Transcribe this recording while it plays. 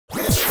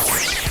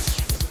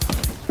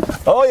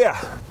Oh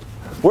yeah,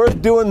 we're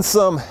doing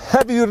some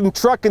heavy-duty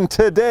trucking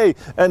today,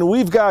 and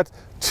we've got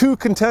two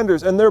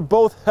contenders, and they're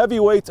both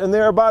heavyweights, and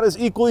they're about as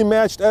equally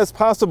matched as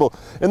possible.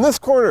 In this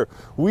corner,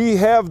 we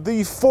have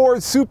the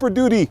Ford Super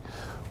Duty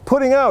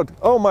putting out,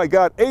 oh my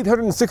God,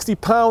 860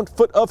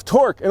 pound-foot of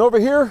torque. And over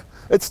here,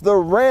 it's the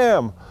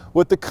Ram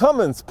with the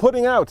Cummins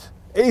putting out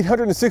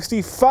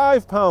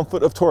 865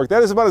 pound-foot of torque.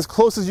 That is about as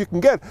close as you can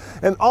get.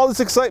 And all this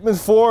excitement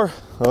for,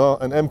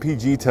 an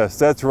MPG test.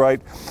 That's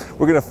right.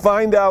 We're gonna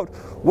find out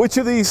which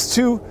of these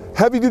two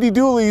heavy-duty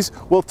dualies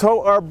will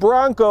tow our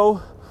Bronco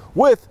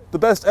with the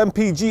best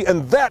MPG,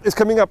 and that is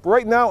coming up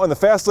right now on the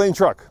Fast Lane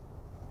Truck.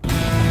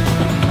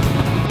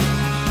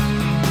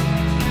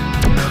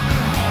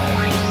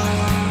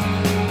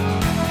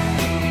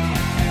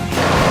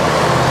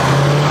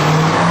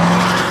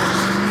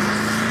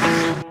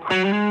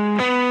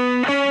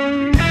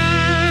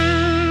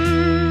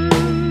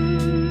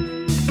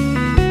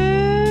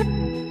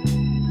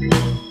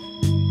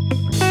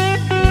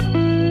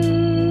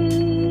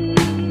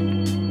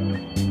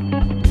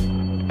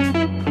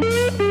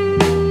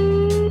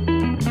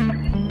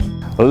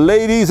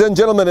 Ladies and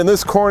gentlemen, in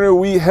this corner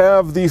we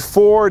have the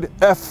Ford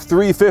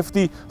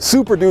F-350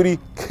 Super Duty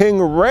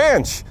King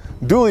Ranch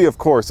dually, of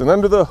course, and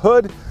under the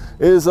hood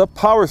is a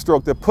Power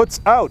Stroke that puts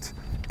out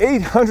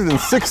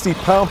 860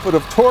 pound-foot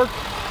of torque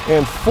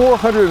and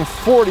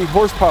 440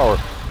 horsepower,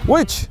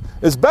 which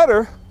is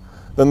better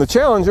than the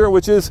Challenger,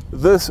 which is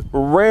this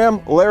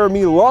Ram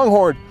Laramie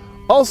Longhorn,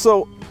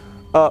 also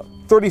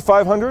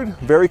 3500,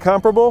 very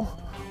comparable,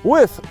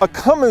 with a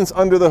Cummins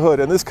under the hood,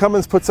 and this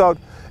Cummins puts out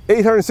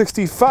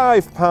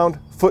 865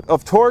 pound-foot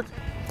of torque.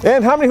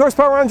 And how many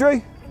horsepower,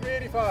 Andre?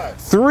 385.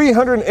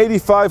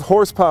 385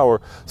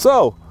 horsepower.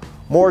 So,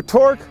 more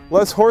torque,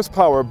 less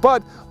horsepower.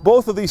 But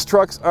both of these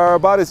trucks are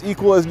about as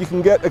equal as you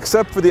can get,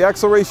 except for the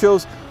axle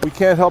ratios. We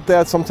can't help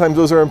that. Sometimes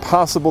those are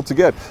impossible to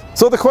get.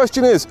 So the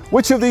question is,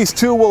 which of these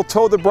two will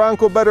tow the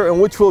Bronco better, and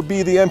which will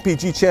be the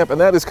MPG champ? And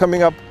that is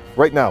coming up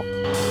right now.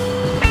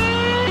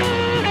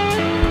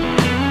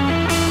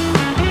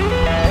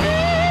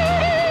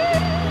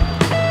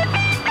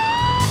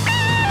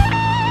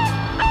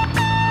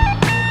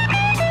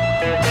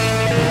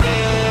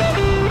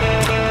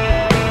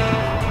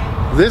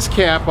 This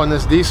cap on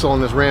this diesel, on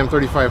this Ram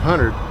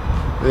 3500,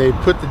 they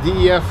put the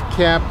DEF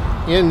cap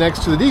in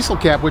next to the diesel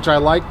cap, which I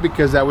like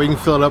because that way you can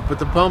fill it up with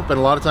the pump. And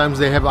a lot of times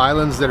they have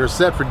islands that are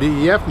set for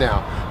DEF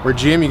now, where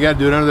Jim, you got to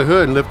do it under the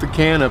hood and lift the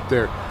can up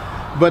there.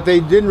 But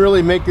they didn't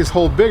really make this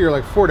hole bigger.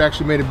 Like Ford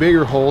actually made a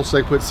bigger hole, so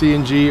they put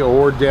CNG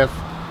or DEF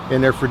in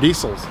there for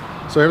diesels.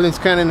 So everything's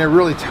kind of in there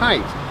really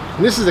tight.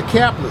 And this is a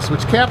capless,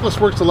 which capless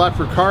works a lot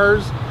for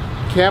cars.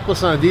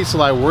 Capless on a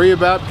diesel I worry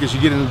about because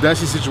you get in a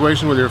dusty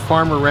situation with your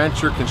farmer,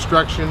 rancher,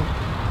 construction,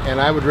 and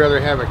I would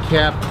rather have a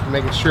cap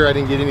making sure I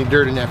didn't get any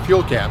dirt in that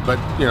fuel cap, but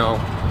you know,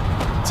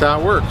 that's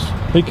how it works.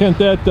 Hey Kent,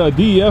 that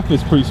DEF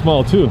is pretty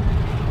small too.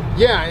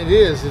 Yeah, it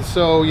is, and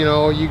so you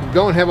know, you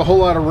don't have a whole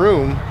lot of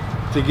room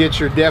to get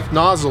your DEF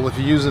nozzle if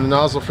you're using the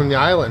nozzle from the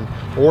island,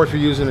 or if you're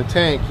using a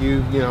tank,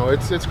 you know,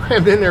 it's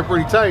crammed in there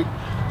pretty tight.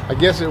 I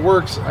guess it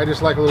works, I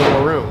just like a little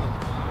more room.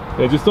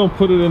 Yeah, just don't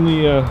put it in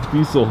the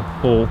diesel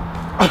hole.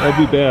 That'd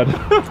be bad.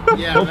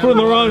 Yeah, don't put it in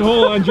the wrong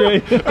hole,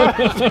 Andre.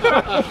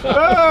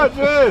 Oh,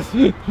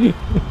 jeez.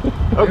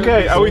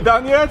 Okay, are we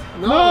done yet?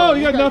 No,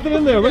 you got nothing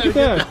in there. Look at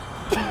that.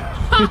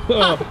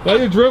 Now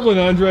you're dribbling,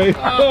 Andre.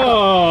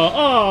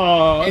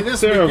 Hey,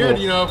 this would be good,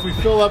 you know, if we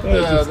fill up the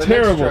next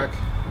truck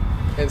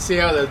and see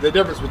how the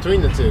difference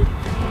between the two.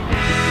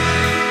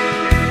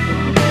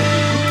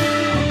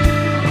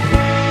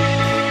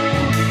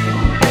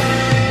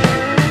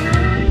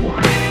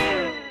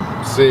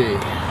 Let's see.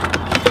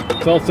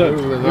 It's all set.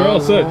 You're all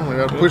set. I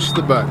gotta push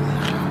the button.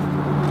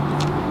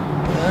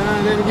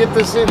 And then get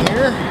this in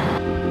here.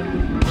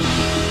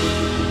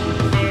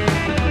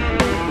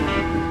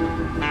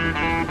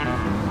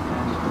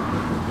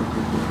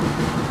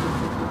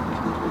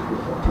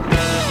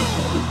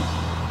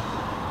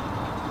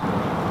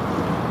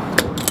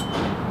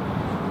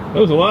 That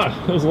was a lot.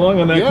 That was long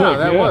on that click.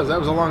 Yeah, that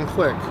was a long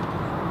click.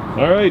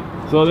 All right,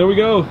 so there we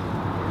go.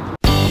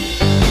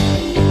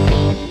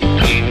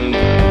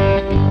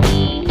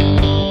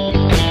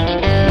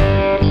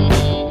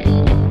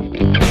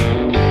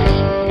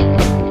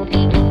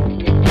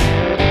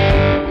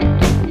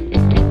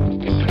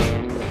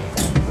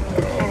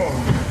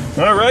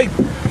 All right,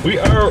 we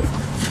are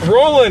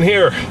rolling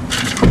here.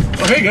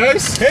 Oh, hey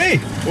guys. Hey,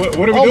 what are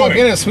we doing? Oh my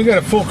goodness, we got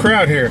a full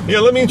crowd here. Yeah,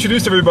 let me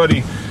introduce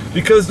everybody,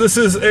 because this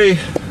is a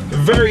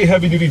very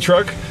heavy-duty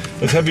truck,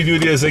 as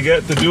heavy-duty as they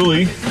get, the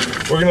dually.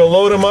 We're gonna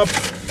load them up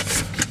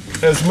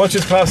as much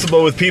as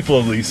possible with people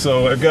at least.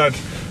 So I've got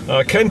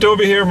Kent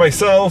over here,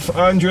 myself,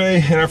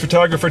 Andre, and our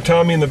photographer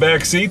Tommy in the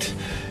back seat,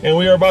 and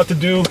we are about to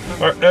do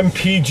our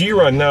MPG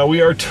run. Now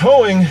we are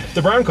towing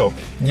the Bronco.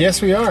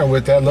 Yes, we are,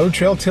 with that low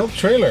trail tilt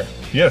trailer.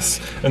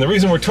 Yes, and the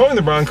reason we're towing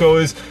the Bronco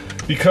is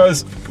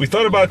because we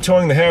thought about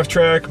towing the half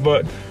track,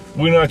 but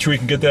we're not sure we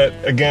can get that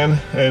again,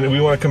 and we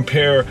want to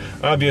compare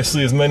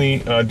obviously as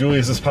many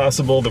dualies as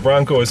possible. The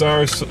Bronco is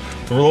ours,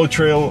 the road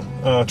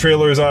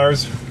trailer is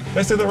ours, Did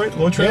I say that right?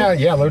 Low trail? Yeah,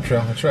 yeah, low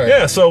trail. That's right.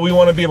 Yeah, so we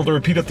want to be able to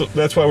repeat it.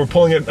 That's why we're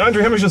pulling it.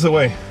 Andre, how much does it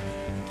weigh?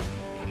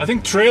 I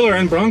think trailer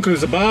and Bronco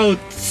is about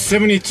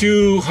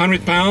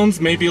 7,200 pounds,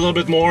 maybe a little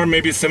bit more,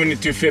 maybe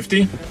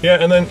 7,250. Yeah,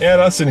 and then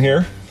add us in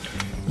here.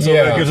 So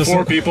yeah, that gives us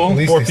four people. At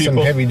least four some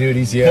people. heavy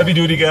duties, yeah. Heavy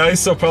duty guys,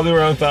 so probably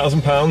around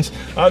 1,000 pounds.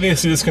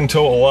 Obviously, this can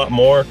tow a lot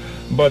more,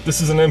 but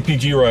this is an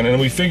MPG run, and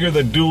we figured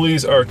that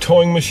dualies are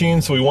towing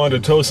machines, so we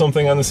wanted to tow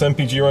something on this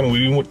MPG run.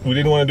 We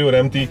didn't want to do it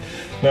empty.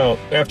 Now,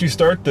 after you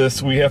start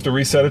this, we have to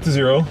reset it to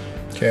 0.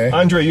 Okay.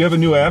 Andre, you have a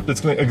new app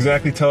that's going to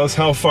exactly tell us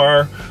how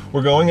far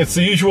we're going. It's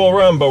the usual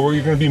run, but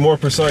we're going to be more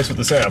precise with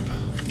this app.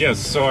 Yes,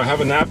 so I have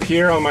an app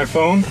here on my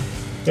phone.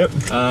 Yep.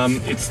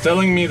 It's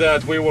telling me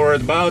that we were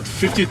at about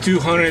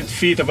 5,200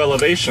 feet of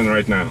elevation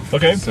right now.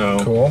 Okay. So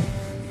Cool.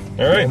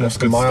 All right.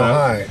 Almost a mile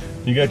high.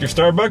 You got your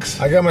Starbucks?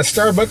 I got my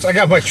Starbucks. I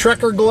got my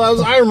trucker gloves.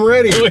 I'm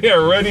ready. We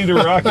are ready to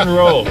rock and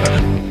roll.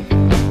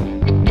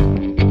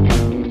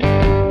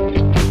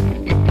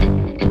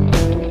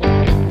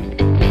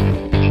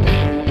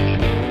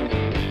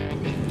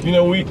 You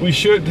know, we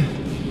should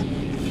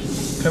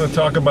kind of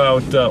talk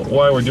about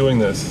why we're doing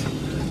this.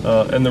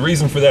 And the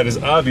reason for that is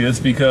obvious,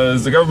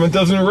 because the government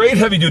doesn't rate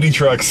heavy-duty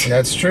trucks.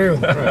 That's true.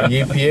 Right.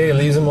 The EPA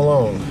leaves them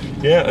alone.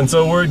 Yeah, and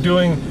so we're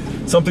doing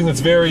something that's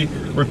very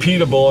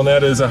repeatable, and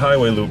that is a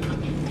highway loop.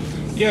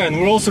 yeah, and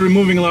we're also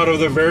removing a lot of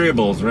the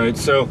variables, right?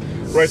 So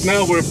right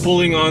now we're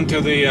pulling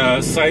onto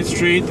the side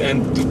street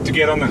and to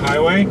get on the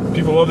highway.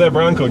 People love that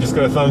Bronco, just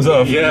got a thumbs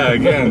up. Yeah,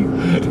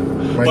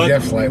 again. My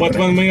def light. But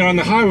when we are on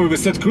the highway, we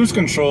set cruise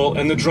control,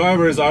 and the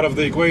driver is out of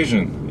the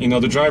equation. You know,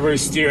 the driver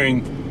is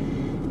steering,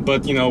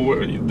 but you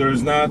know,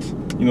 there's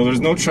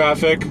no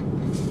traffic.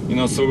 You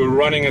know, so we're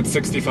running at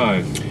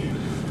 65.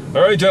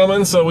 All right,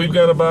 gentlemen. So we've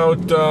got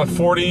about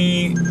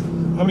 40.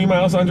 How many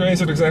miles, Andre?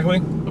 Is it exactly?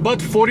 About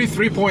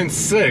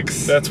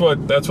 43.6. That's what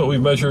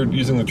we've measured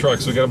using the truck.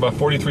 So we got about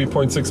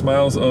 43.6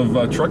 miles of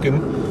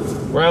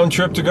trucking. Round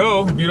trip to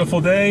go.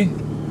 Beautiful day.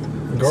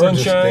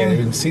 Gorgeous sunshine. day.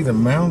 You can see the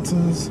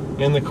mountains.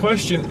 And the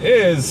question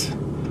is,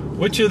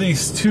 which of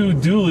these two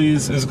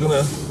dualies is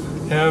gonna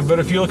have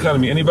better fuel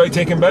economy? Anybody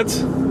taking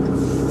bets?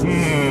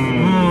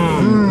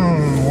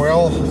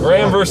 Well,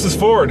 Ram versus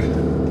Ford.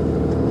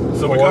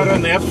 So we got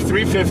an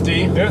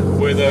F-350 Yeah.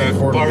 with a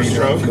Ford will power beat the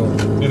stroke. fuel.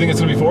 You think it's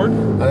gonna be Ford?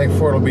 I think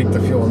Ford will beat the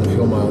fuel and the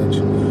fuel mileage.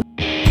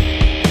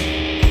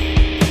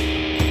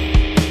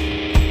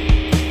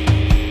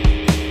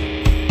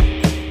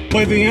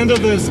 By the end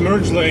of this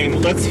merge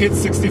lane, let's hit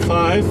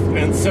 65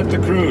 and set the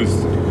cruise.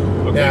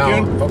 Okay,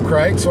 Now, Ken?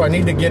 okay, so I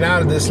need to get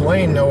out of this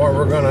lane now, or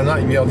we're going to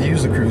not be able to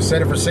use the cruise.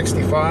 Set it for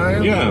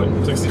 65? Yeah,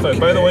 65.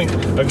 By the way,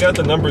 I've got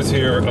the numbers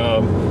here.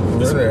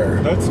 We're there.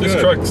 that's This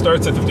good. truck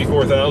starts at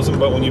 54,000,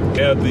 but when you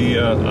add the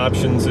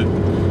options, it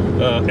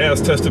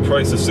as tested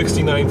price of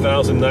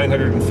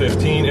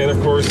 69,915. And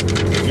of course,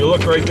 if you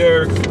look right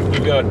there,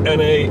 we've got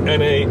NA,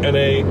 NA,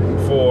 NA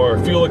for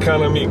fuel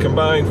economy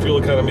combined, fuel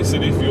economy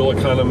city, fuel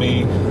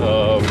economy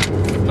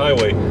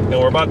highway. And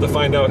we're about to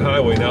find out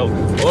highway. Now,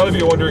 a lot of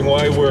you are wondering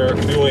why we're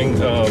doing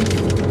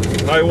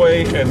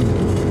highway and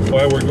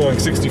why we're going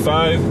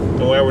 65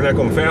 and why we're not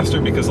going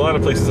faster, because a lot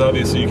of places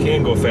obviously you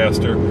can go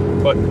faster,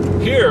 but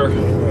here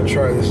I'm going to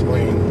try this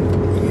lane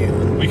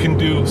again. we can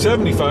do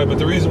 75, but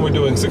the reason we're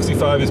doing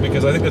 65 is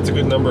because I think that's a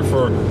good number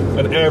for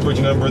an average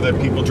number that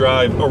people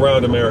drive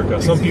around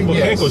America. Some people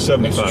can't go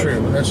 75. That's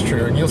true. That's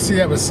true. And you'll see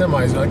that with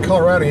semis. Like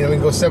Colorado, you know, we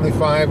can go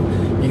 75.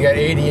 You got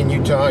 80 in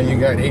Utah. You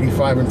got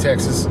 85 in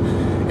Texas.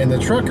 And the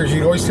truckers, you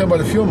can always tell by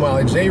the fuel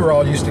mileage, they were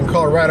all used in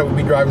Colorado would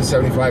be driving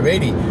 75,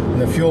 80. When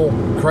the fuel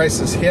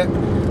crisis hit,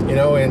 you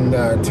know, in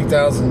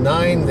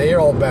 2009, they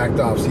all backed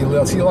off. So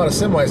you'll see a lot of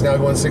semis now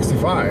going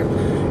 65.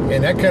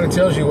 And that kind of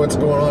tells you what's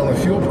going on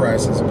with fuel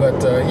prices. But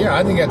yeah,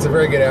 I think that's a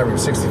very good average,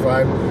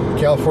 65.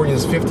 California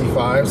is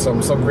 55, so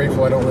I'm so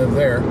grateful I don't live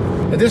there.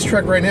 At this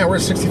truck right now, we're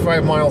at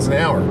 65 miles an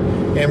hour.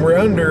 And we're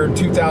under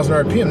 2,000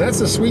 RPM. That's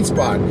the sweet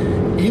spot.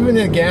 Even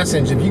in a gas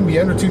engine, if you can be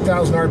under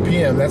 2,000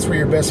 RPM, that's where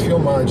your best fuel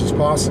mileage is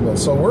possible.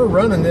 So we're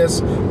running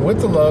this with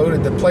the load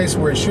at the place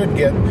where it should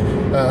get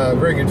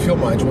very good fuel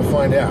mileage. We'll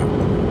find out.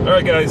 All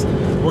right, guys,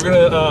 we're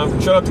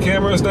gonna shut off the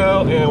cameras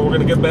now, and we're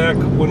gonna get back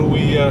when we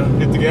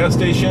hit the gas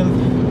station,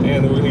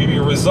 and we're gonna give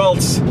you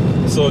results.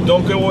 So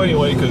don't go away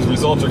anyway, because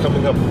results are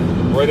coming up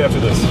right after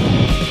this.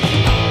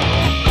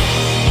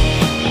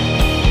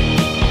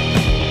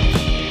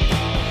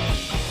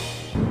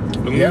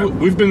 Yeah.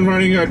 We've been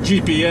running our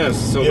GPS,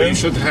 so Yeah. we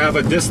should have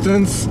a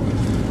distance,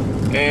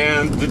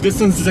 and the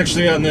distance is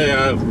actually on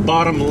the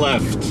bottom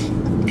left.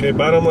 Okay,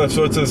 bottom left.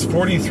 So it says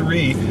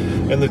 43,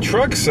 and the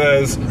truck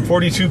says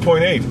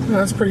 42.8.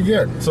 That's pretty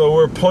good. So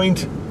we're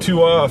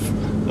 0.2 off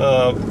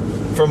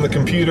from the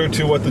computer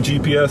to what the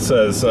GPS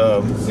says.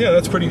 Yeah,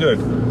 that's pretty good.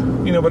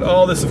 You know, but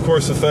all this, of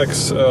course,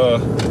 affects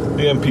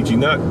the MPG.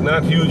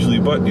 Not hugely,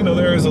 but you know,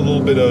 there is a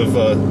little bit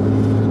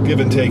of give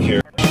and take here.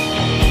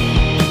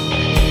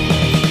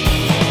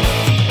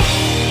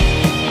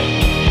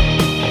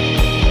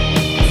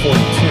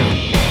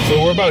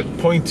 So we're about about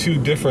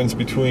 0.2 difference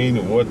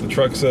between what the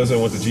truck says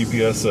and what the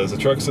GPS says. The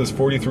truck says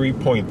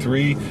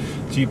 43.3,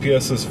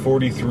 GPS says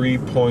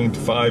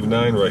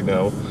 43.59 right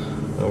now.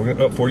 We're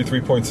up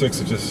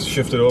 43.6, it just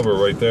shifted over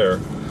right there.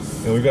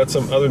 And we got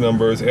some other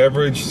numbers.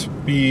 Average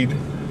speed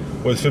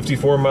was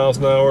 54 miles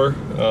an hour,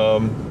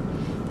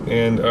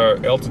 and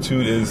our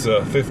altitude is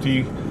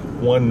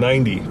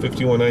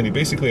 5190,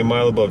 basically a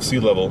mile above sea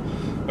level.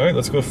 All right,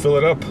 let's go fill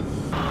it up.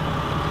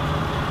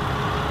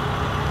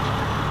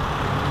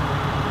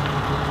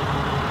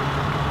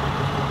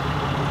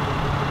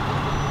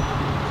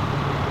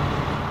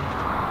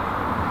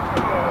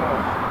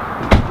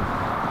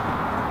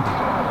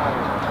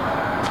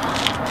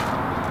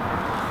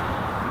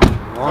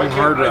 Long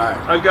hard ride.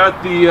 I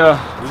got the you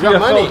got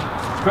money.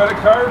 Credit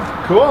card.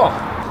 Cool.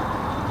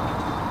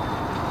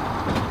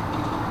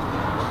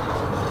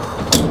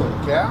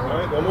 Yeah. All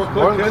right, one more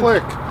click. One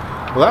click.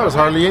 Well, that was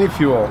hardly any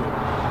fuel.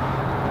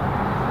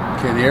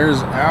 Okay, the air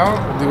is out.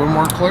 We'll do one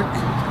more click.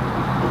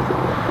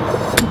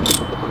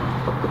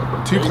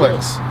 2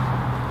 clicks.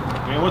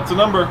 And what's the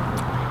number?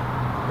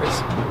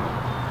 It's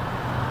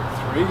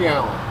 3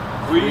 gallon.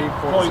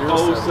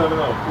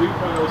 3.070.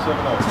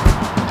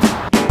 3.070.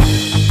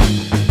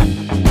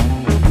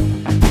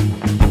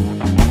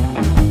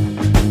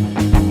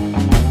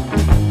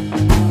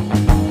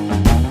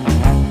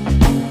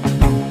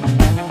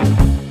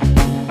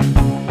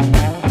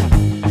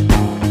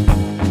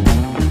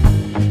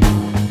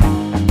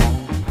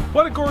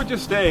 What a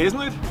gorgeous day,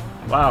 isn't it?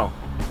 Wow.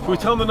 Should we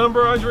tell them the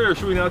number, Andre, or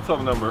should we not tell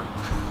them the number?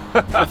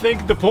 I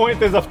think the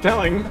point is of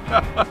telling.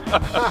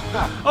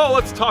 Oh,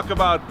 let's talk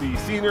about the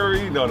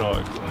scenery. No.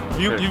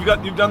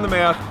 You've done the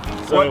math.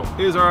 So,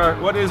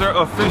 what is our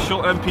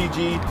official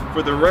MPG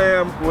for the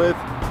Ram with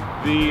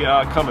the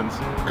Cummins?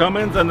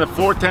 Cummins and the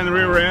 410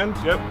 rear end.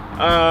 Yep.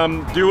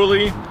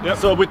 Dually. Yep.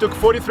 So we took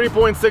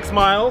 43.6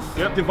 miles.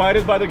 Yep.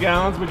 Divided by the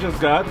gallons we just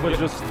got, which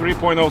is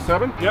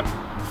 3.07. Yep.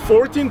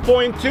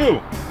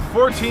 14.2.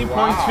 14.2,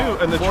 Wow.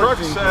 and the truck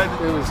said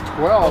it was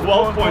 12.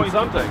 12 point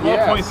something.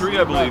 12.3,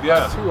 I believe. Yeah.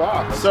 That's 2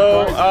 off. That's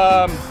So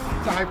surprising.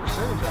 It's a high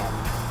percentage off.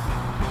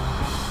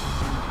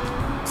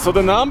 so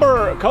the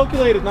number,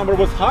 calculated number,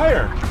 was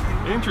higher.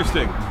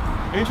 Interesting.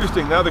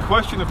 Now the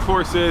question, of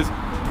course, is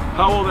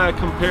how will that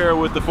compare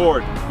with the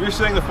Ford? You're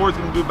saying the Ford's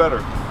going to do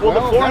better. Well, the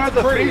Ford that's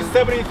has a pretty-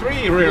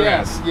 373 rear end.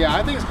 Yes, yeah,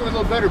 I think it's going to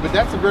go better, but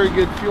that's a very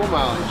good fuel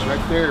mileage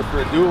right there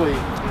for a dually.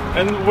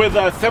 And with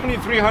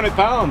 7,300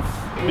 pounds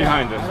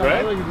behind us, I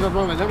right? don't know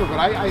my number, but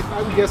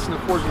I'm guessing the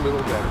Ford's going to be a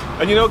little better.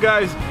 And you know,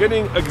 guys,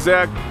 getting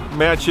exact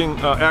matching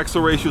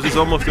axle ratios is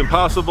almost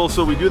impossible,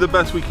 so we do the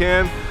best we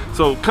can.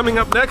 So coming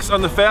up next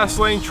on the Fast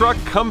Lane truck,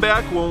 come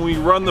back when we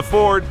run the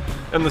Ford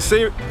and the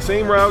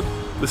same route,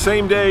 the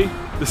same day,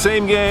 the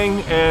same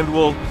gang, and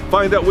we'll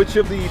find out which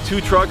of the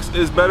 2 trucks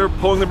is better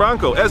pulling the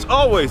Bronco. As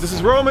always, this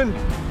is Roman.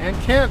 And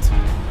Kent.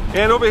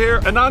 And over here,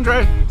 and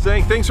Andre,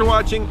 saying thanks for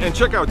watching, and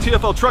check out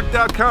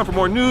tfltruck.com for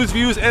more news,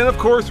 views, and of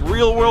course,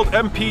 real-world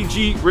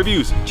MPG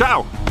reviews.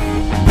 Ciao!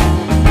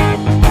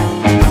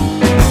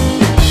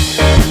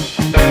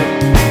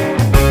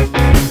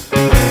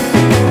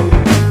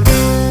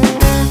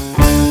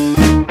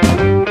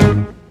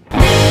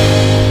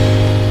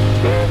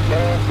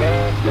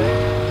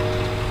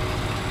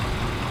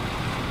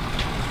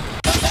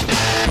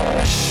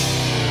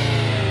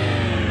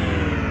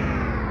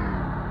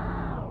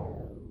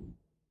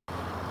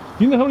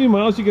 Do you know how many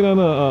miles you get on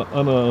a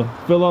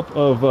fill up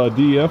of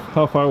DEF?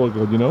 How far will it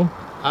go? Do you know?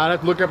 I'd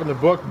have to look up in the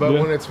book, but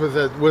when it's with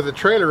a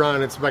trailer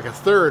on, it's like a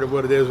third of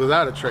what it is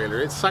without a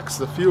trailer. It sucks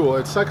the fuel.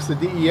 It sucks the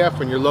DEF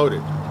when you're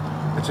loaded.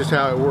 That's just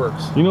how it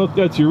works. You know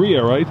that's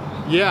urea, right?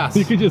 Yes.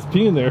 You could just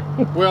pee in there.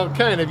 Well,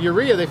 kind of.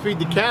 Urea, they feed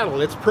the cattle.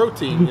 It's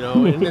protein, you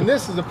know. and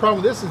this is the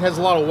problem. This has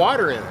a lot of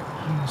water in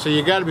it. So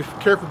you got to be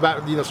careful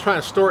about,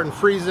 trying to store it and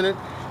freezing it.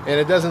 And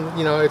it doesn't,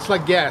 it's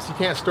like gas. You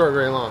can't store it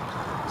very long.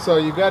 So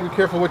you got to be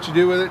careful what you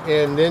do with it.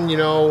 And then,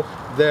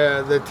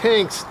 the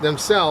tanks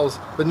themselves,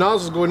 the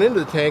nozzles going into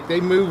the tank, they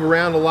move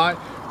around a lot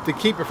to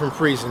keep it from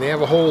freezing. They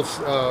have a whole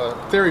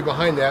theory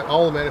behind that.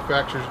 All the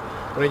manufacturers,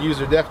 when they use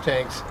their DEF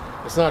tanks,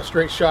 it's not a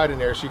straight shot in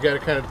there, so you got to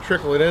kind of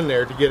trickle it in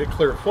there to get it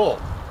clear full.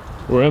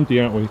 We're empty,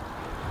 aren't we?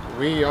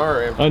 We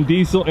are empty. On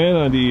diesel and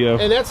on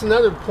DEF. And that's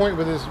another point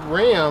with this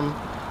Ram.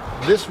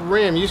 This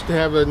Ram used to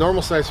have a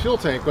normal size fuel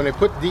tank. When they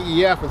put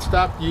DEF and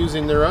stopped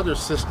using their other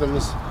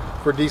systems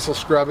for diesel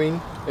scrubbing,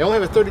 they only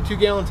have a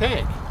 32-gallon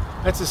tank.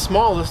 That's the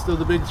smallest of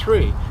the big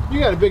 3. You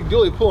got a big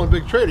dually pulling a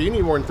big trailer, you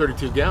need more than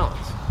 32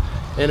 gallons.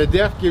 And a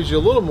DEF gives you a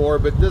little more,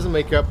 but doesn't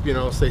make up,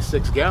 say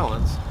 6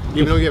 gallons,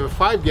 even though you have a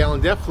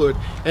 5-gallon DEF fluid.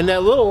 And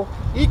that little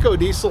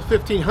EcoDiesel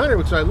 1500,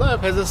 which I love,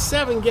 has a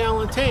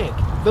 7-gallon tank.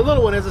 The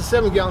little one has a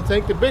 7-gallon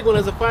tank, the big one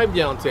has a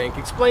 5-gallon tank.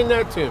 Explain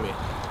that to me.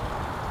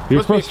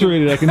 You're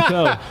frustrated, I can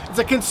tell. It's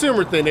a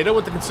consumer thing. They don't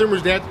want the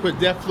consumers to have to put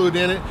DEF fluid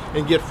in it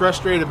and get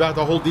frustrated about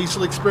the whole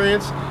diesel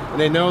experience.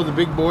 And they know the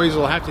big boys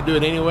will have to do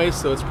it anyway,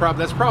 so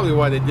that's probably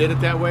why they did it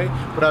that way.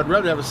 But I'd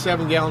rather have a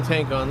 7-gallon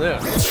tank on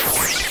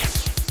this.